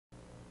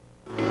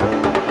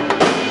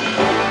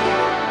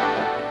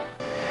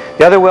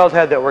The other weld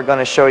head that we're going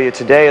to show you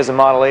today is a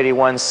Model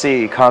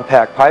 81C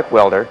compact pipe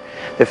welder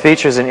that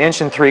features an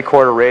 1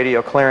 3/4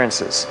 radial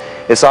clearances.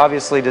 It's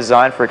obviously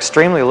designed for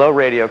extremely low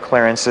radial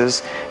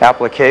clearances,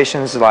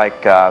 applications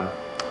like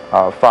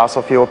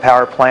fossil fuel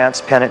power plants,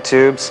 pennant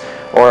tubes,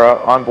 or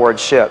onboard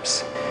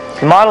ships.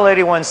 The Model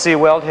 81C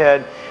weld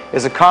head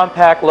is a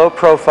compact,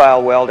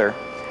 low-profile welder.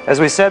 As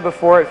we said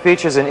before, it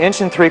features an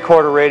 1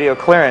 3/4 radial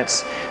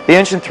clearance. The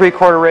 1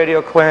 3/4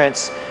 radial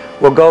clearance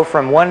will go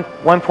from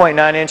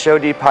 1.9-inch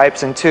OD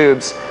pipes and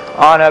tubes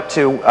on up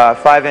to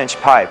 5-inch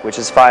pipe, which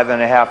is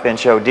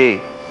 5.5-inch OD.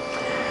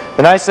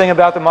 The nice thing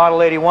about the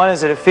Model 81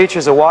 is that it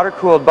features a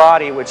water-cooled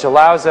body, which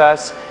allows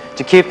us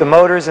to keep the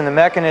motors and the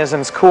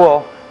mechanisms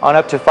cool on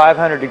up to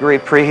 500-degree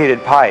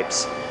preheated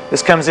pipes.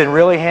 This comes in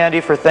really handy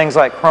for things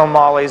like chrome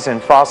mollies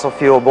and fossil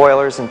fuel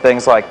boilers and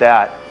things like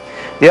that.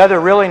 The other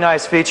really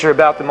nice feature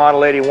about the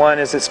Model 81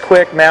 is its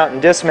quick mount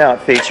and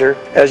dismount feature.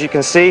 As you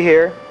can see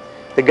here,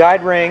 the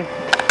guide ring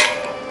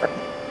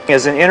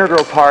is an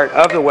integral part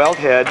of the weld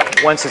head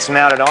once it's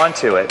mounted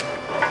onto it.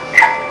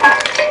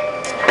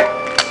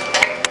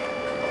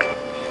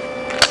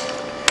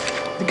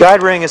 The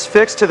guide ring is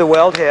fixed to the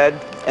weld head,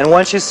 and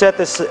once you set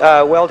this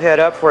weld head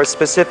up for a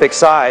specific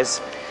size,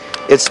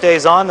 it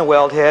stays on the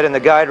weld head, and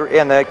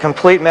the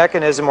complete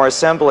mechanism or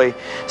assembly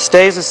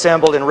stays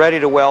assembled and ready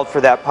to weld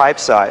for that pipe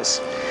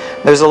size.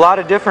 There's a lot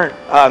of different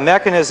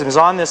mechanisms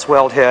on this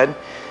weld head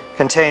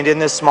contained in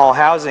this small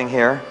housing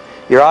here.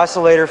 Your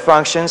oscillator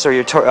functions or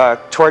your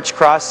torch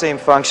cross seam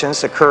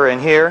functions occur in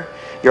here.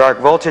 Your arc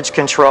voltage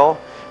control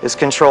is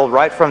controlled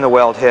right from the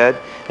weld head,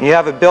 and you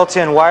have a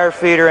built-in wire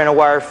feeder and a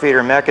wire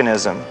feeder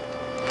mechanism.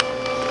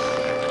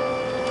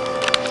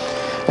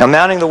 Now,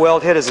 mounting the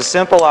weld head is a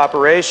simple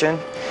operation.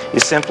 You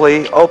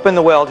simply open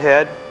the weld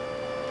head,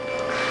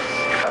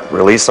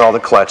 release all the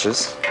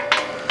clutches,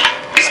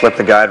 slip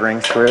the guide ring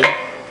through,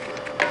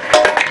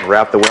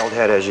 wrap the weld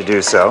head as you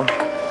do so,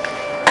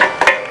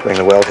 bring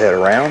the weld head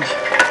around,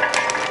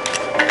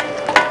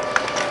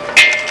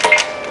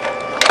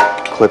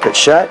 clip it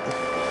shut,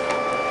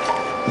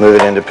 move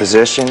it into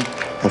position,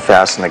 and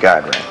fasten the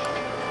guide ring.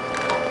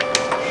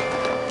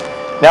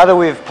 Now that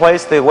we've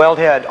placed the weld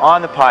head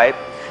on the pipe,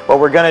 what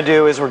we're going to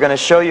do is we're going to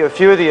show you a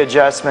few of the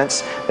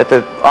adjustments that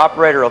the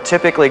operator will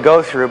typically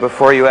go through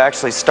before you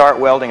actually start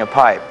welding a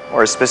pipe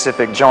or a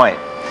specific joint.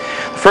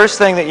 The first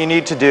thing that you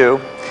need to do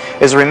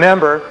is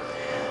remember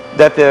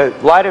that the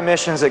light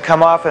emissions that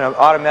come off in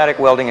automatic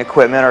welding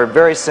equipment are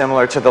very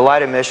similar to the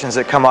light emissions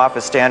that come off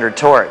a standard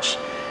torch.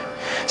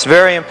 It's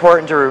very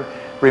important to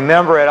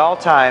remember at all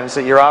times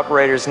that your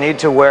operators need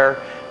to wear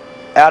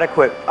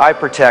adequate eye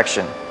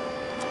protection.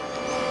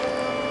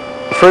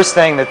 The first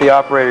thing that the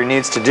operator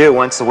needs to do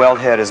once the weld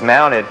head is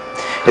mounted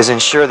is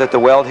ensure that the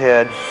weld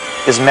head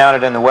is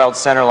mounted in the weld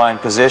centerline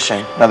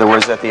position. In other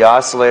words, that the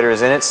oscillator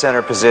is in its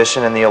center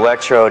position and the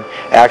electrode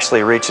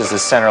actually reaches the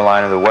center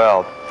line of the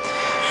weld.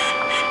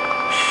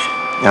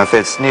 Now, if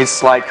it needs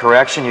slight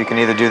correction, you can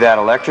either do that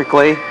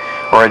electrically,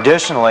 or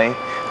additionally,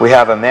 we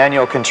have a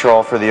manual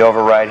control for the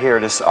override here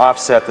to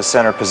offset the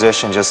center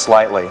position just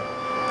slightly.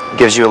 It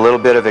gives you a little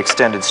bit of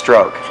extended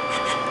stroke.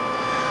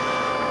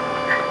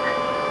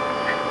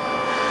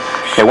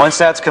 Okay, once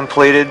that's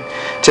completed,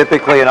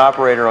 typically an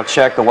operator will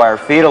check the wire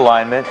feed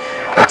alignment,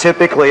 and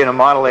typically in a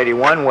Model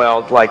 81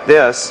 weld like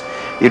this,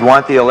 you'd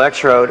want the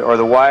electrode or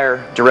the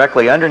wire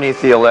directly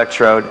underneath the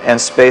electrode and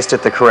spaced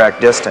at the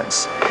correct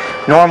distance.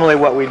 Normally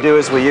what we do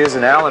is we use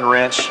an Allen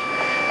wrench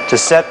to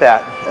set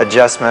that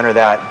adjustment or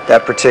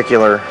that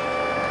particular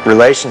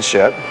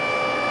relationship.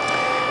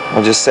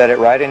 We'll just set it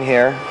right in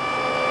here.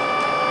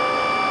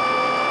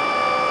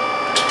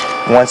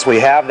 Once we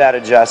have that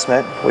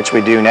adjustment, which we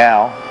do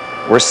now,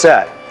 we're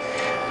set.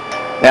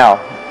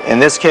 Now, in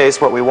this case,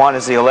 what we want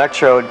is the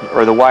electrode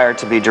or the wire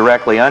to be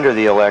directly under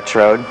the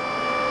electrode,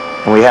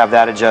 and we have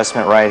that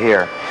adjustment right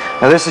here.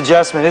 Now, this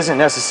adjustment isn't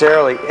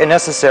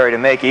necessary to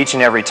make each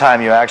and every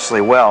time you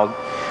actually weld.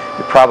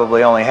 You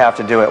probably only have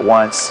to do it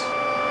once.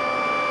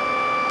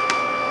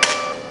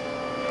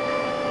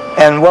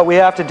 And what we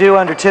have to do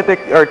under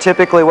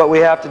typically what we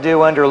have to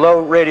do under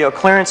low radial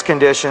clearance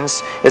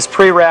conditions is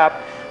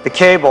pre-wrap the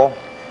cable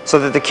so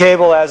that the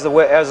cable, as the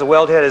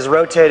weld head is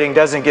rotating,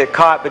 doesn't get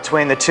caught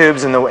between the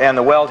tubes and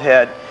the weld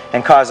head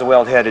and cause the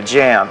weld head to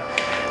jam.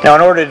 Now,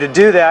 in order to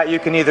do that, you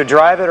can either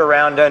drive it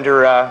around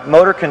under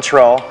motor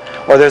control,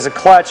 or there's a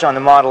clutch on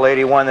the Model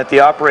 81 that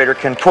the operator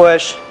can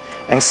push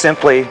and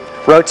simply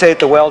rotate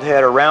the weld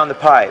head around the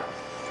pipe.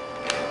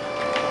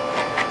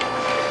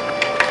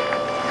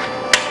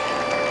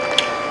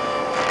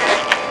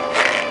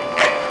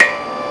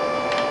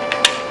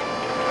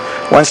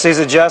 Once these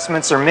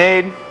adjustments are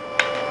made,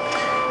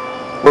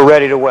 we're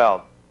ready to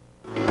weld.